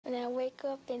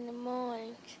wake up in the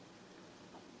mornings,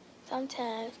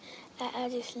 sometimes I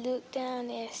just look down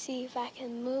there and see if I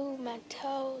can move my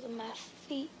toes or my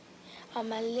feet or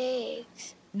my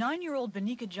legs. 9-year-old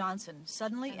Benika Johnson,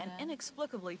 suddenly and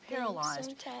inexplicably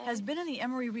paralyzed, has been in the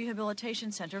Emory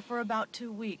Rehabilitation Center for about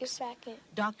 2 weeks.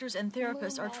 Doctors and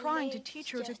therapists are trying to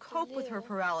teach her to cope with her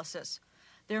paralysis.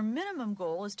 Their minimum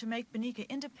goal is to make Benika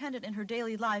independent in her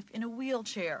daily life in a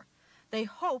wheelchair. They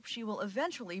hope she will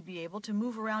eventually be able to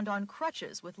move around on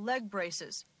crutches with leg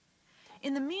braces.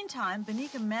 In the meantime,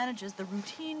 Benika manages the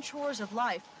routine chores of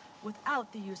life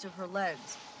without the use of her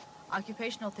legs.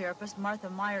 Occupational therapist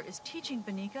Meyer is teaching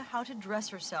Benika how to dress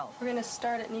herself. We're going to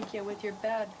start at Nikia with your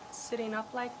bed sitting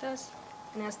up like this,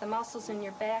 and as the muscles in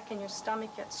your back and your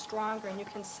stomach get stronger and you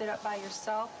can sit up by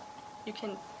yourself, you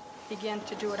can begin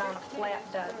to do it on a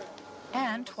flat bed.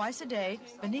 And twice a day,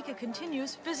 Benika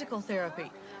continues physical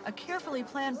therapy, a carefully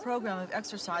planned program of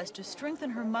exercise to strengthen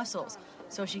her muscles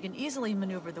so she can easily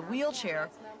maneuver the wheelchair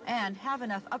and have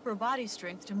enough upper body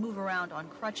strength to move around on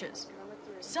crutches.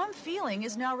 Some feeling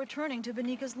is now returning to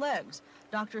Benika's legs.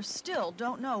 Doctors still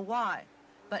don't know why.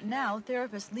 But now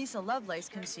therapist Lisa Lovelace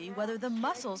can see whether the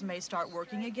muscles may start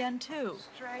working again too.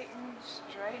 Straighten,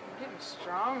 straighten, getting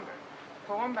stronger.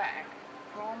 Pull them back,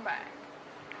 pull them back.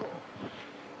 Pull.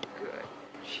 Good.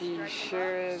 She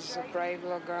sure is a brave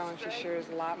little girl, and she sure is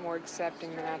a lot more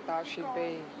accepting than I thought she'd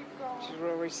be. She's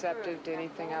real receptive to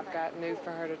anything I've got new for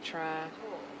her to try.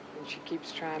 And she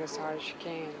keeps trying as hard as she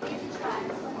can.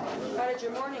 How did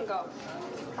your morning go?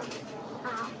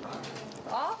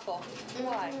 Awful.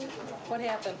 Why? What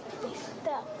happened? They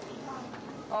stuck.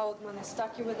 Oh, when they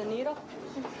stuck you with a needle?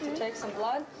 To take some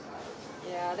blood?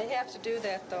 Yeah, they have to do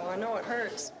that, though. I know it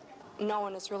hurts. No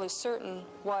one is really certain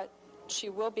what she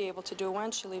will be able to do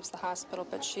when she leaves the hospital,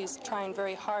 but she's trying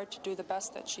very hard to do the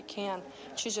best that she can.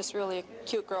 She's just really a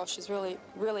cute girl. She's really,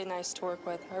 really nice to work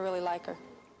with. I really like her.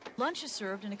 Lunch is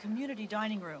served in a community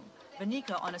dining room.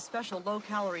 Benika, on a special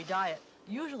low-calorie diet,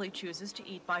 usually chooses to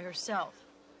eat by herself.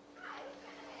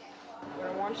 What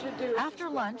I want you to do After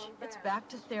lunch, it's back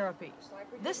to therapy.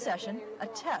 This session, a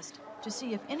test to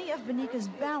see if any of Benika's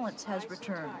balance has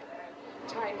returned.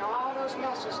 Tighten all those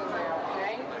muscles in there,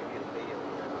 okay?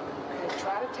 Okay,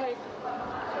 try to take,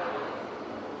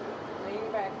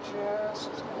 lean back just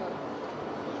a little.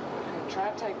 Okay, try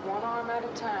to take one arm at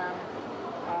a time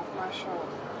off my shoulder.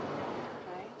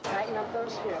 Okay? Tighten up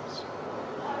those hips.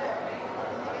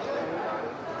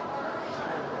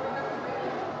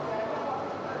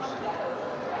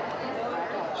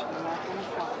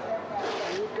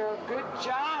 Good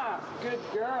job. Good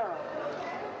girl.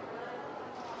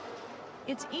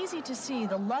 It's easy to see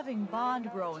the loving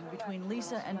bond growing between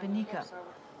Lisa and Benika.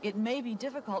 It may be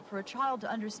difficult for a child to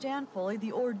understand fully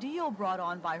the ordeal brought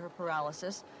on by her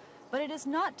paralysis, but it is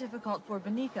not difficult for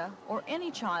Benika or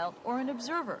any child or an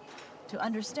observer to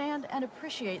understand and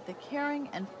appreciate the caring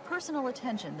and personal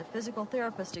attention the physical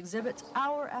therapist exhibits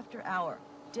hour after hour,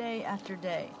 day after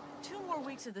day. 2 more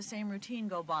weeks of the same routine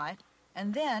go by,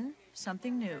 and then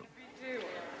something new.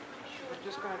 We're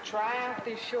just going to try out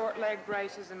these short leg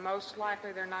braces, and most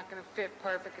likely they're not going to fit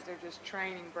perfect because they're just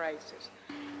training braces.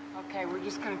 Okay, we're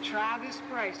just going to try this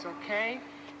brace, okay?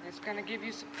 And it's going to give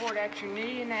you support at your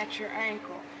knee and at your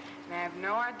ankle. And I have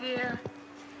no idea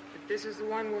if this is the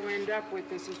one we'll end up with.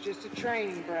 This is just a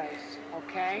training brace,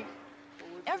 okay?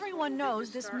 Everyone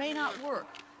knows this may not work,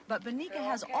 but Benika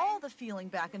has all the feeling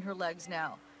back in her legs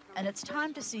now, and it's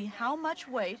time to see how much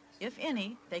weight, if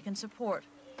any, they can support.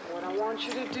 What I want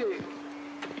you to do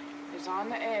is on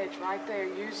the edge right there,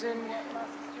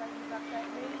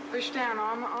 push down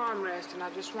on the armrest, and I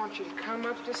just want you to come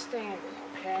up to standing,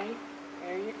 okay?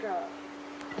 There you go.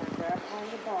 Now grab hold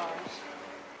of the bars.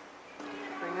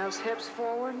 Bring those hips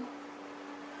forward.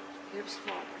 Hips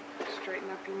forward.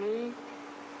 Straighten up your knee.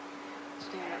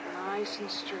 Stand up nice and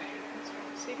straight.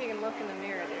 See if you can look in the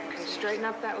mirror there. Okay, straighten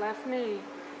up that left knee.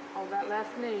 Hold that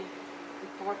left knee. You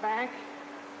pull it back.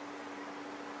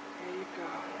 There you go.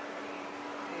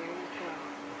 There you go.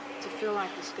 Does it feel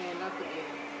like to stand up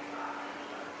again?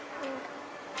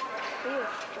 Feels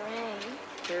strange.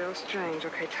 Feels strange.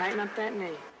 Okay, tighten up that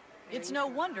knee. It's no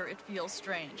wonder it feels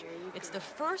strange. It's the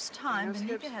first time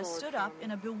Benika has stood up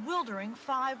in a bewildering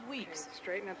 5 weeks.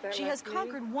 She has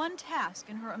conquered one task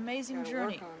in her amazing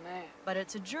journey, but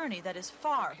it's a journey that is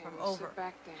far from over.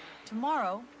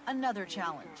 Tomorrow, another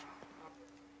challenge.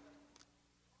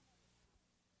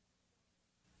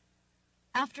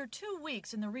 After 2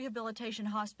 weeks in the rehabilitation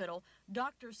hospital,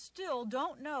 doctors still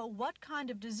don't know what kind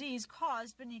of disease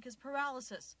caused Benika's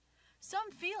paralysis.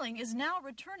 Some feeling is now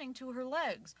returning to her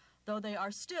legs, though they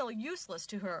are still useless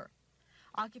to her.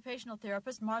 Occupational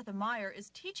therapist Martha Meyer is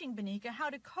teaching Benika how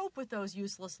to cope with those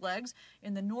useless legs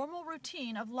in the normal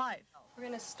routine of life. We're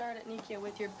going to start at Nikia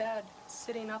with your bed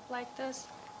sitting up like this,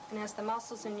 and as the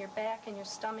muscles in your back and your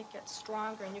stomach get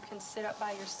stronger and you can sit up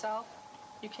by yourself,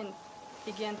 you can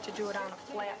begin to do it on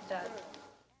a flat bed.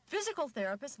 Physical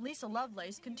therapist Lisa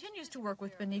Lovelace continues to work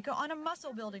with Benika on a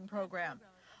muscle-building program.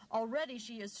 Already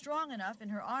she is strong enough in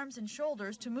her arms and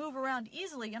shoulders to move around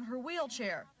easily in her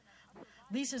wheelchair.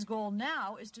 Lisa's goal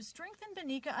now is to strengthen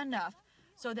Benika enough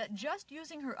so that just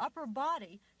using her upper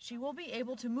body, she will be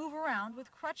able to move around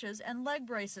with crutches and leg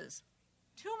braces.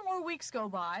 2 more weeks go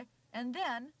by, and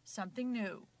then something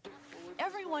new.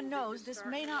 Everyone knows this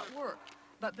may not work,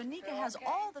 but Benika has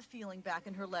all the feeling back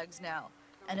in her legs now,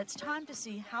 and it's time to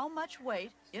see how much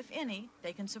weight, if any,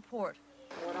 they can support.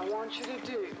 What I want you to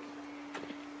do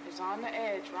is on the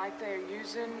edge right there,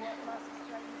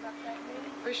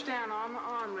 push down on the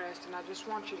armrest, and I just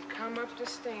want you to come up to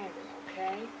standing,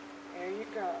 okay? There you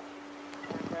go.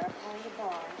 Now grab hold of the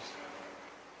bars.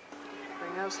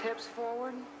 Bring those hips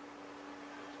forward.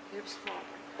 Hips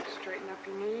forward. Straighten up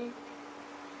your knee.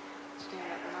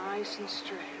 Stand up nice and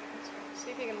straight.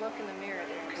 See if you can look in the mirror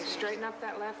there. Okay, straighten up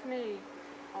that left knee.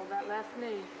 Hold that left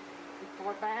knee. You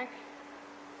pull it back.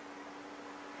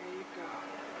 There you go.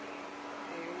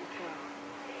 There you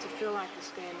go. Does it feel like to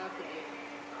stand up again?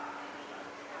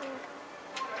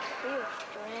 Feels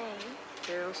strange.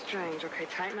 Feels strange. Okay,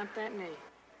 tighten up that knee.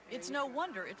 It's no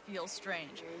wonder it feels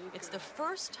strange. It's the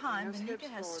first time Benika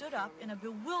has stood up in a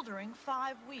bewildering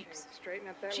 5 weeks. Straighten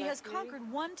up that She has left knee.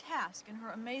 conquered one task in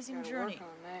her amazing Gotta journey, work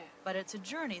on that. but it's a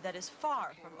journey that is far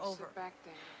Okay, from we'll over. sit back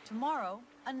down. Tomorrow,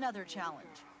 another challenge.